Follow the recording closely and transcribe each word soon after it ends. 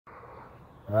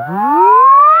Good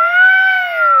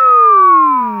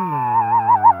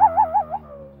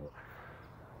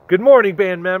morning,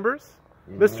 band members.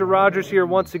 Mr. Rogers here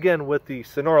once again with the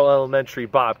Sonoral Elementary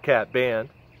Bobcat Band.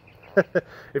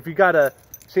 If you got a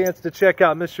chance to check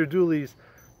out Mr. Dooley's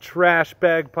trash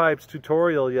bagpipes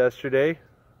tutorial yesterday,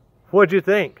 what'd you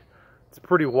think? It's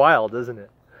pretty wild, isn't it?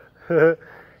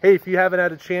 Hey, if you haven't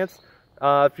had a chance,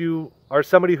 if you are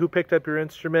somebody who picked up your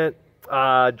instrument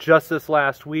just this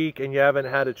last week and you haven't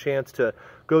had a chance to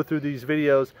go through these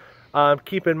videos,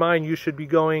 keep in mind you should be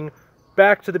going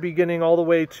back to the beginning all the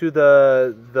way to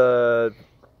the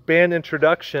band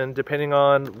introduction, depending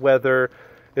on whether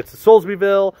it's the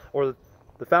Soulsbyville or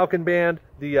the Falcon Band,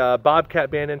 the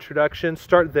Bobcat Band introduction.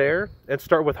 Start there and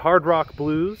start with Hard Rock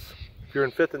Blues. If you're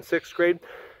in 5th and 6th grade,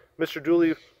 Mr.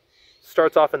 Dooley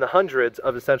starts off in the hundreds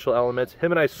of essential elements.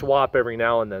 Him and I swap every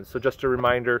now and then. So just a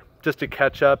reminder, just to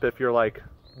catch up if you're like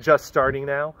just starting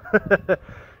now,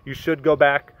 you should go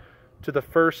back to the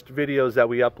first videos that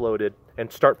we uploaded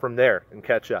and start from there and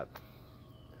catch up.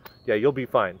 Yeah, you'll be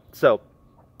fine. So,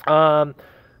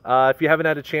 if you haven't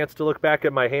had a chance to look back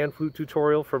at my hand flute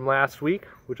tutorial from last week,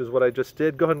 which is what I just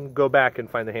did, go ahead and go back and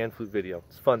find the hand flute video.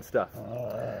 It's fun stuff.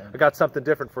 I got something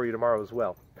different for you tomorrow as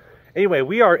well. Anyway,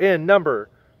 we are in number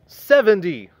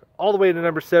 70, all the way to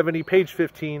number 70, page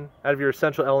 15 out of your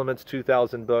Essential Elements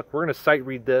 2000 book. We're going to sight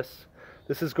read this.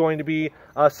 This is going to be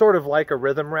sort of like a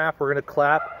rhythm rap. We're going to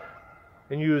clap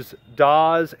and use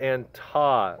DAs and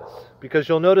TAs, because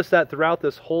you'll notice that throughout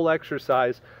this whole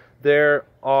exercise there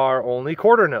are only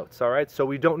quarter notes, all right? So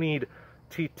we don't need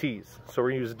TTs, so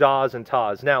we're going to use DAs and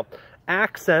TAs. Now,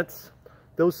 accents,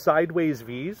 those sideways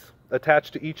Vs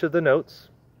attached to each of the notes,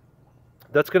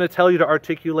 that's going to tell you to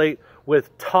articulate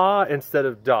with ta instead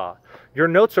of da. Your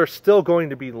notes are still going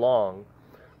to be long.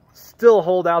 Still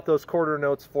hold out those quarter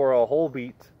notes for a whole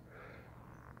beat.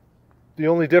 The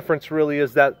only difference really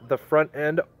is that the front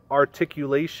end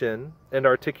articulation, and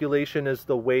articulation is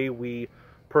the way we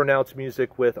pronounce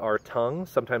music with our tongue.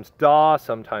 Sometimes da,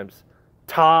 sometimes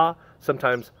ta,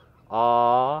 sometimes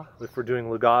ah. If we're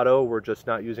doing legato, we're just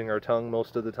not using our tongue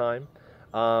most of the time.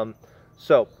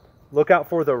 So look out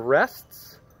for the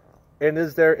rests. And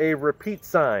is there a repeat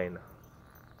sign?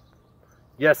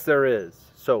 Yes, there is.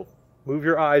 So move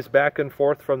your eyes back and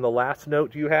forth from the last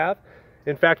note you have.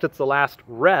 In fact, it's the last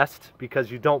rest,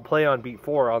 because you don't play on beat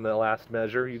 4 on the last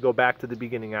measure. You go back to the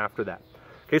beginning after that.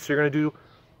 Okay, so you're going to do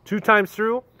 2 times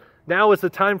through. Now is the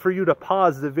time for you to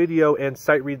pause the video and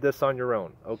sight read this on your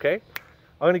own, okay?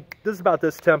 This is about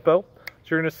this tempo. So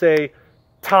you're going to say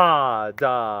ta,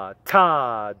 da,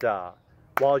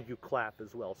 while you clap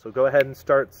as well. So go ahead and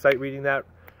start sight reading that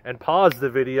and pause the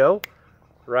video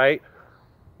right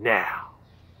now.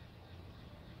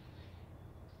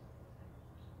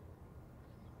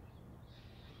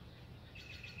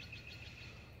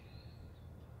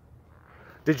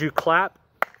 Did you clap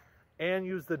and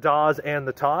use the DAs and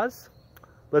the TAs?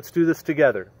 Let's do this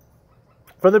together.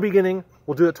 From the beginning,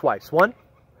 we'll do it twice. 1,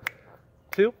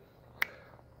 2,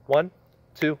 1,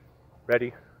 2,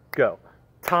 ready, go.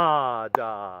 Ta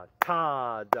da,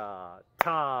 ta da,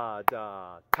 ta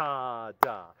da, ta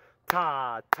da,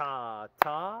 ta ta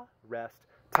ta, rest,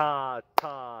 ta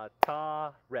ta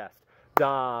ta, rest,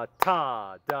 da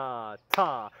ta da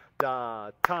ta,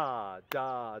 da ta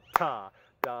da ta,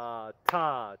 da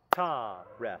ta ta,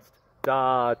 rest,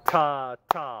 da ta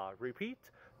ta, repeat,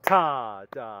 ta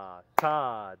da,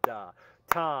 ta da,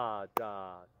 ta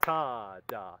da, ta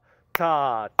da,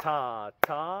 ta ta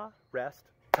ta, rest,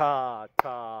 ta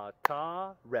ta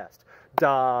ta, rest,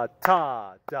 da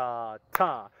ta da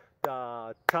ta,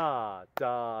 da ta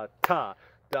da ta,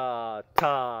 da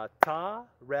ta ta,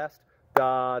 rest,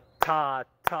 da ta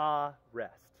ta,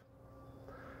 rest.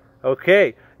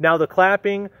 Okay, now the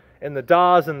clapping and the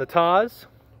DAs and the TAs,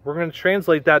 we're going to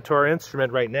translate that to our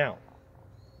instrument right now.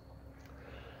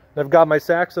 I've got my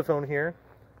saxophone here,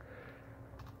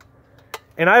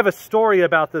 and I have a story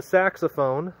about the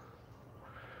saxophone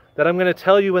that I'm going to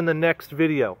tell you in the next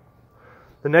video.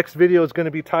 The next video is going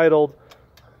to be titled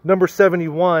number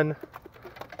 71,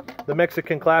 the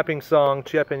Mexican clapping song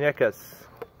Chiapanecas.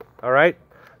 All right?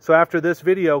 So after this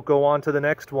video, go on to the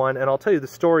next one, and I'll tell you the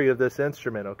story of this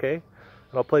instrument, okay?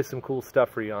 And I'll play some cool stuff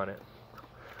for you on it.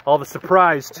 I'll have a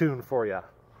surprise tune for you.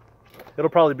 It'll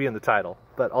probably be in the title,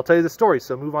 but I'll tell you the story,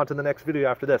 so move on to the next video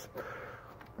after this.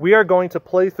 We are going to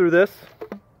play through this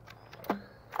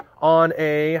on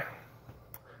a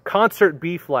concert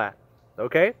B flat,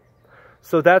 okay?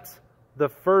 So that's the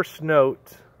first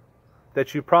note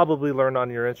that you probably learned on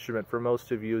your instrument for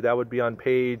most of you. That would be on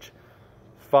page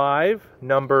 5,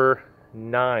 number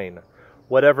 9,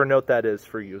 whatever note that is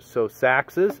for you. So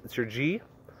saxes, it's your G.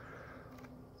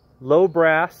 Low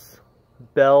brass,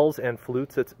 bells, and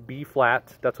flutes, it's B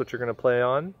flat. That's what you're going to play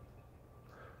on.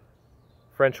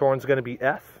 French horn's going to be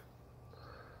F.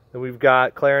 Then we've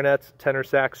got clarinets, tenor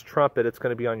sax, trumpet. It's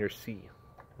going to be on your C.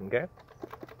 Okay?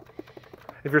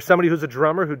 If you're somebody who's a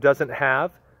drummer who doesn't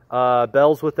have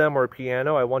bells with them or a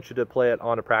piano, I want you to play it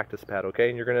on a practice pad, okay?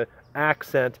 And you're going to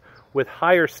accent with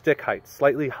higher stick heights,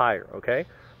 slightly higher, okay?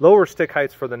 Lower stick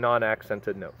heights for the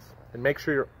non-accented notes. And make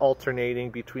sure you're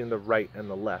alternating between the right and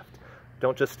the left.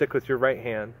 Don't just stick with your right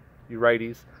hand, you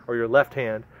righties, or your left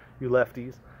hand, you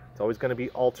lefties. It's always going to be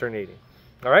alternating.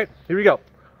 All right, here we go.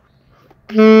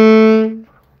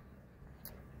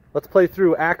 Let's play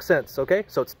through accents, okay?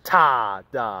 So it's ta,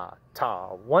 da,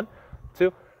 ta. 1,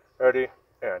 2, ready,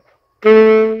 and.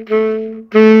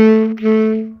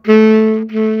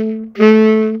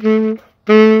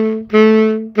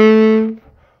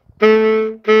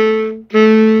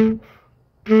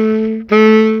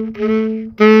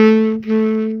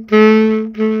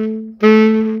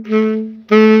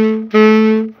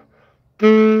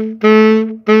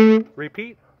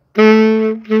 Repeat.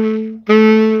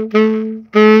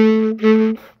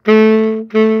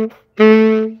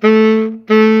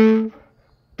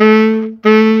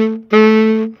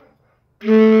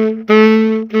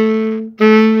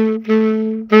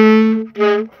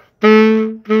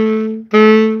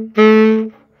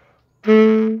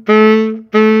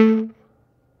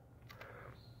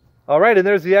 All right, and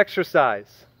there's the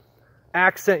exercise.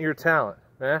 Accent your talent.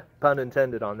 Pun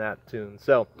intended on that tune.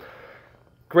 So,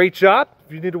 great job.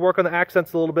 If you need to work on the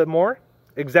accents a little bit more,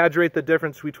 exaggerate the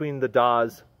difference between the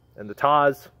das and the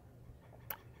tas.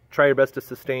 Try your best to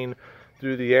sustain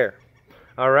through the air.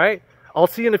 All right, I'll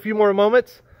see you in a few more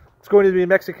moments. It's going to be a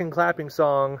Mexican clapping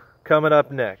song coming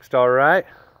up next. All right,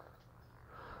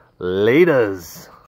 laters.